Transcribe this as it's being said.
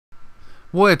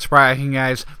What's cracking,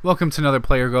 guys? Welcome to another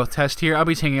player growth test here. I'll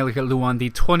be taking a look at Luan, the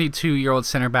 22-year-old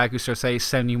center back who starts at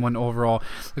 71 overall.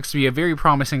 Looks to be a very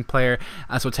promising player,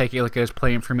 as we'll take a look at his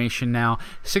play information now.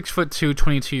 6'2",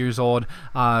 22 years old,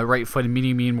 right foot,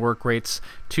 medium work rates,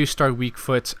 2-star weak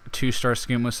foot, 2-star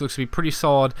skin. Looks to be pretty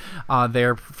solid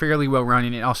there, fairly well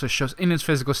rounded. It also shows in his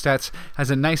physical stats,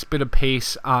 has a nice bit of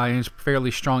pace, and is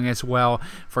fairly strong as well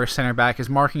for a center back. His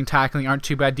marking, tackling aren't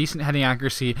too bad, decent heading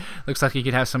accuracy. Looks like he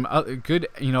could have some good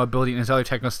ability in his other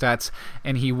technical stats,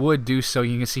 and he would do so.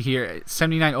 You can see here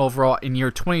 79 overall in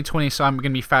year 2020, so I'm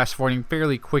going to be fast forwarding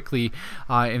fairly quickly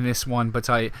in this one, but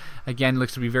again,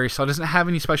 looks to be very solid. Doesn't have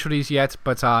any specialties yet,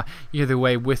 but either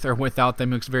way, with or without them,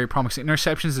 looks very promising.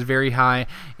 Interceptions is very high,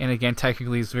 and again,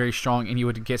 technically is very strong, and you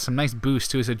would get some nice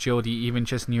boost to his agility even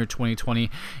just in year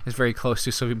 2020. Is very close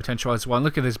to Soviet potential as well. And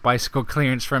look at this bicycle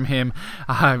clearance from him.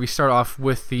 We start off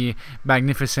with the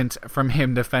magnificent from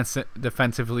him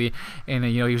defensively, and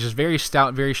he was just very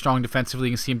stout, very strong defensively.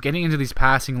 You can see him getting into these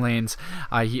passing lanes.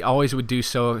 He always would do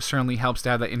so. It certainly helps to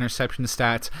have that interception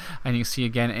stat, and you can see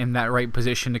again in that right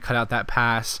position to cut out that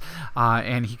pass.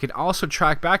 And he could also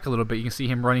track back a little bit. You can see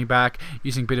him running back,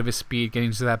 using a bit of his speed,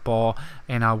 getting to that ball,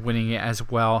 and winning it as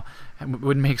well. And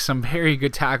would make some very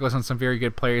good tackles on some very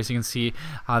good players. You can see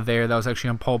there that was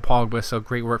actually on Paul Pogba, so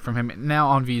great work from him. Now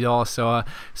on Vidal, so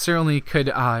certainly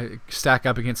could stack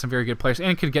up against some very good players,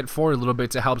 and could get forward a little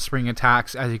bit to help spring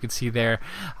attacks, as you can see there.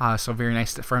 So very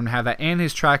nice for him to have that, and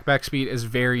his track back speed is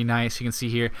very nice. You can see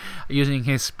here using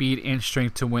his speed and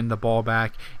strength to win the ball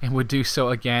back, and would do so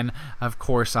again. Of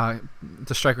course,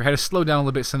 the striker had to slow down a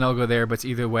little bit, Sonogo there, but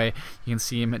either way, you can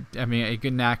see him. I mean, a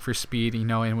good knack for speed,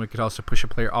 and we could also push a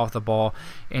player off the ball.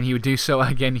 And he would do so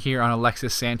again here on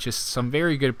Alexis Sanchez. Some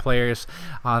very good players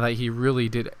that he really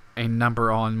did a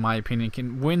number on, in my opinion.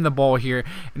 Can win the ball here,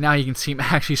 and now you can see him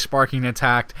actually sparking an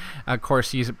attack. Of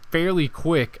course, he's fairly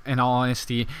quick, in all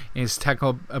honesty. His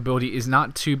technical ability is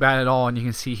not too bad at all, and you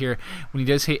can see here when he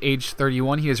does hit age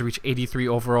 31, he has reached 83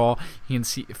 overall. You can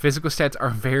see physical stats are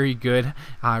very good.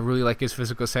 I really like his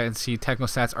physical stats, and see technical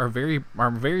stats are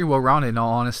very well rounded, in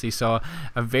all honesty. So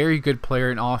a very good player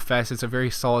in all facets. A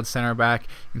very solid center back.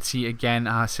 You can see again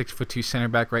 6'2" center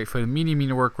back, right foot,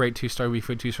 medium work rate, 2-star weak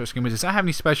foot, 2-star skin. Does not have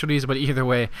any specialties, but either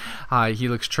way, he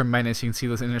looks tremendous. You can see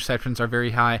those interceptions are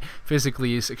very high.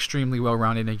 Physically is extremely well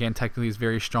rounded, and again, technically is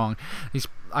very strong.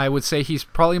 I would say he's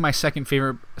probably my second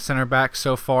favorite center back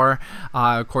so far,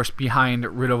 of course behind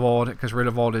Riddervold, because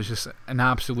Riddervold is just an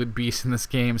absolute beast in this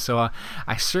game. So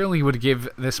I certainly would give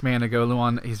this man a go.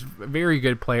 Luan, he's a very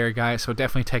good player, guys, so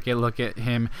definitely take a look at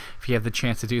him if you have the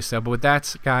chance to do so. But with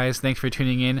that, guys, thanks for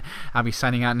tuning in. I'll be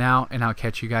signing out now, and I'll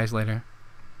catch you guys later.